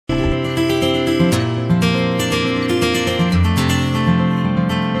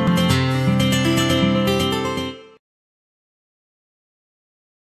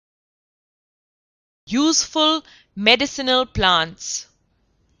useful medicinal plants.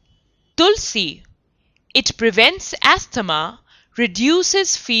 Tulsi. It prevents asthma,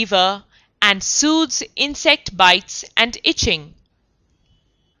 reduces fever, and soothes insect bites and itching.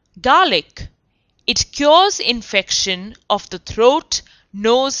 Garlic. It cures infection of the throat,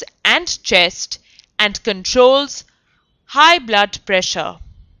 nose, and chest and controls high blood pressure.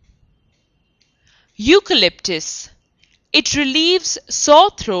 Eucalyptus. It relieves sore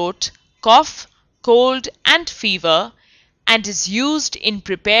throat, cough, cold, and fever and is used in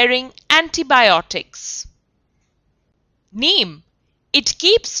preparing antibiotics. Neem. It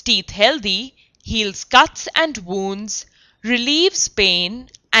keeps teeth healthy, heals cuts and wounds, relieves pain,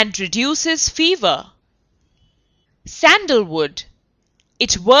 and reduces fever. Sandalwood.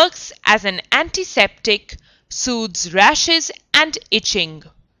 It works as an antiseptic, soothes rashes and itching.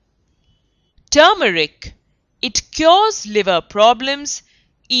 Turmeric. It cures liver problems,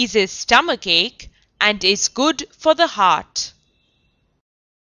 eases stomachache, and is good for the heart.